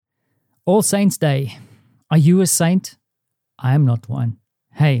All Saints Day. Are you a saint? I am not one.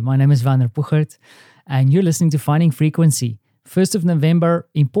 Hey, my name is Werner Puchert, and you're listening to Finding Frequency. 1st of November,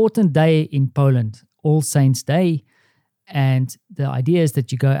 important day in Poland, All Saints Day. And the idea is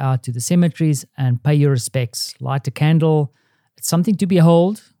that you go out to the cemeteries and pay your respects, light a candle. It's something to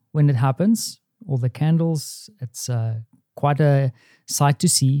behold when it happens. All the candles, it's quite a sight to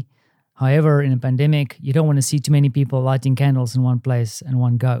see. However, in a pandemic, you don't want to see too many people lighting candles in one place in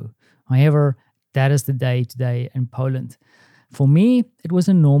one go. However, that is the day today in Poland. For me, it was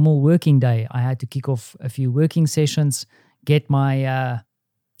a normal working day. I had to kick off a few working sessions, get my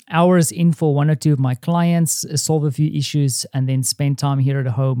hours in for one or two of my clients, solve a few issues, and then spend time here at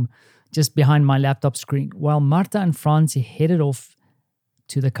home just behind my laptop screen. While Marta and Francie headed off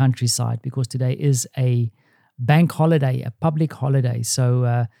to the countryside because today is a bank holiday, a public holiday.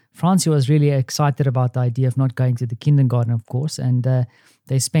 So Francie was really excited about the idea of not going to the kindergarten, of course, and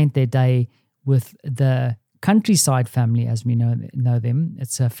they spent their day with the countryside family, as we know them.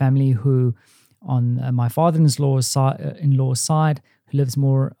 It's a family who, on my father-in-law's side, who lives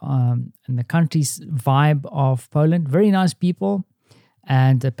more in the country vibe of Poland. Very nice people,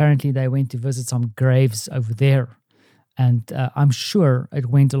 and apparently they went to visit some graves over there. And I'm sure it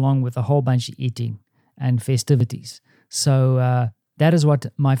went along with a whole bunch of eating and festivities. So that is what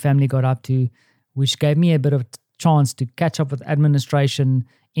my family got up to, which gave me a bit of chance to catch up with administration,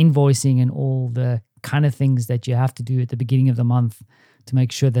 invoicing, and all the kind of things that you have to do at the beginning of the month to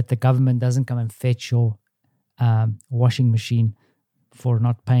make sure that the government doesn't come and fetch your washing machine for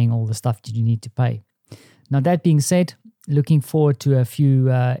not paying all the stuff that you need to pay. Now, that being said, looking forward to a few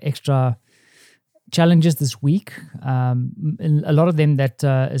extra challenges this week. A lot of them that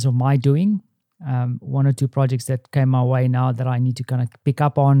is of my doing. One or two projects that came my way now that I need to kind of pick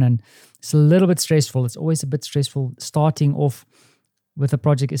up on, and it's a little bit stressful. It's always a bit stressful starting off with a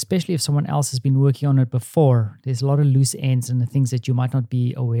project, especially if someone else has been working on it before. There's a lot of loose ends and the things that you might not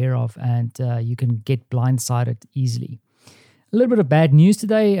be aware of, and you can get blindsided easily. A little bit of bad news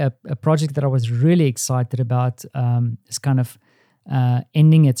today. A project that I was really excited about is kind of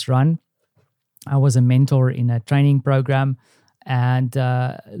ending its run. I was a mentor in a training program, and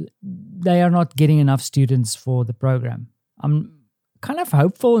they are not getting enough students for the program. I'm kind of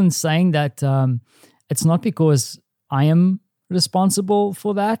hopeful in saying that it's not because I am responsible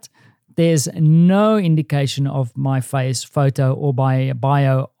for that. There's no indication of my face, photo, or my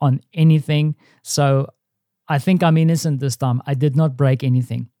bio on anything. So I think I'm innocent this time. I did not break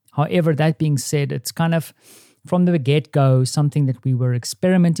anything. However, that being said, it's kind of from the get-go something that we were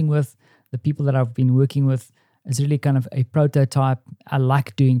experimenting with. The people that I've been working with is really kind of a prototype. I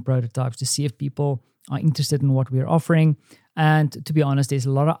like doing prototypes to see if people are interested in what we're offering. And to be honest, there's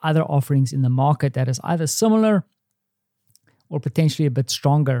a lot of other offerings in the market that is either similar or potentially a bit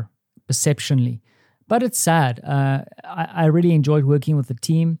stronger perceptionally. But it's sad. I really enjoyed working with the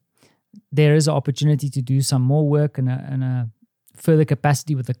team. There is an opportunity to do some more work in a further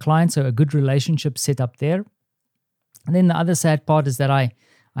capacity with the client, so a good relationship set up there. And then the other sad part is that I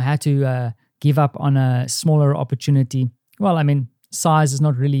had to give up on a smaller opportunity. Well, I mean, size is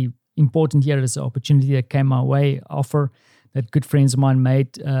not really important here. It's an opportunity that came my way, offer that good friends of mine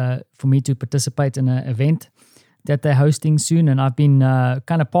made for me to participate in an event that they're hosting soon. And I've been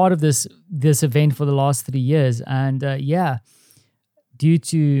kind of part of this event for the last 3 years. And due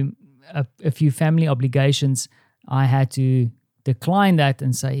to a few family obligations, I had to decline that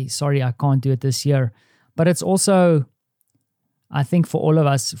and say, sorry, I can't do it this year. But it's also, I think for all of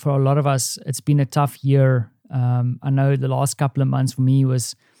us, for a lot of us, it's been a tough year. I know the last couple of months for me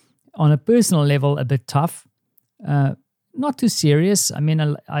was, on a personal level, a bit tough. Not too serious. I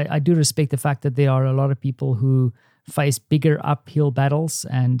mean, I do respect the fact that there are a lot of people who face bigger uphill battles.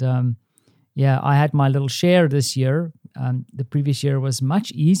 And I had my little share this year. The previous year was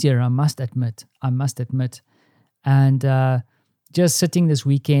much easier, I must admit. And just sitting this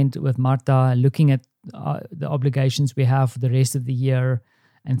weekend with Marta, looking at the obligations we have for the rest of the year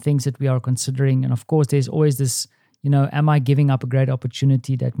and things that we are considering. And of course, there's always this, am I giving up a great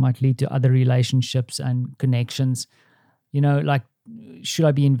opportunity that might lead to other relationships and connections? Like, should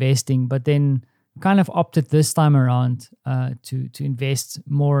I be investing? But then kind of opted this time around to invest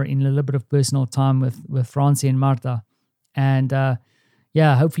more in a little bit of personal time with Francie and Marta. And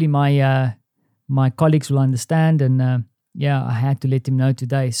hopefully my colleagues will understand. And I had to let them know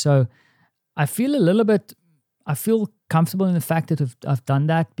today. So I feel comfortable in the fact that I've done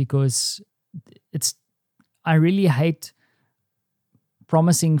that, because I really hate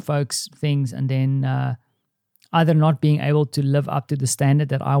promising folks things and then either not being able to live up to the standard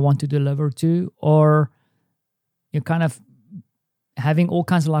that I want to deliver to, or you kind of having all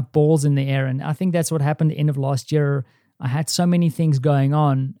kinds of like balls in the air. And I think that's what happened at the end of last year. I had so many things going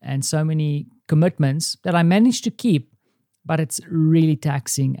on and so many commitments that I managed to keep, but it's really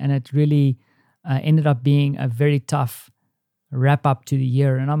taxing, and it really ended up being a very tough wrap up to the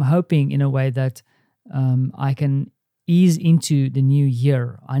year. And I'm hoping in a way that I can ease into the new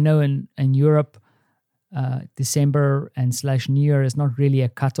year. I know in Europe, December and / New Year is not really a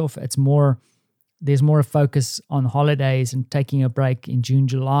cutoff. It's more, there's more a focus on holidays and taking a break in June,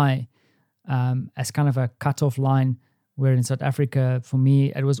 July as kind of a cutoff line. Where in South Africa, for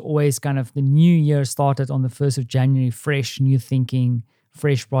me, it was always kind of the new year started on the 1st of January, fresh, new thinking,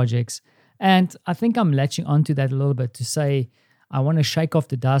 fresh projects. And I think I'm latching onto that a little bit to say I want to shake off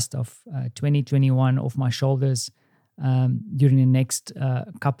the dust of 2021 off my shoulders during the next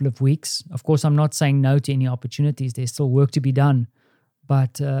couple of weeks. Of course, I'm not saying no to any opportunities. There's still work to be done.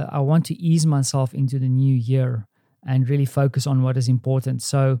 But I want to ease myself into the new year and really focus on what is important.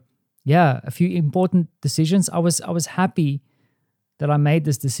 So, yeah, a few important decisions. I was happy that I made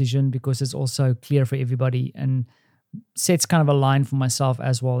this decision because it's also clear for everybody and sets kind of a line for myself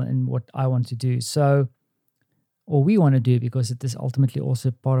as well in what I want to do. So, or we want to do, because it is ultimately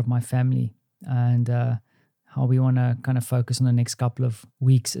also part of my family and how we want to kind of focus on the next couple of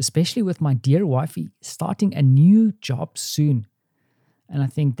weeks, especially with my dear wifey starting a new job soon. And I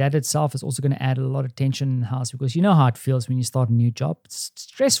think that itself is also going to add a lot of tension in the house, because you know how it feels when you start a new job. It's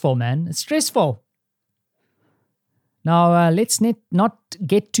stressful, man. It's stressful. Now, let's not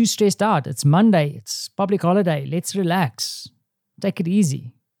get too stressed out. It's Monday. It's public holiday. Let's relax. Take it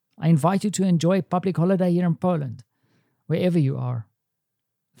easy. I invite you to enjoy public holiday here in Poland, wherever you are.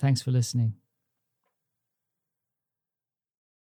 Thanks for listening.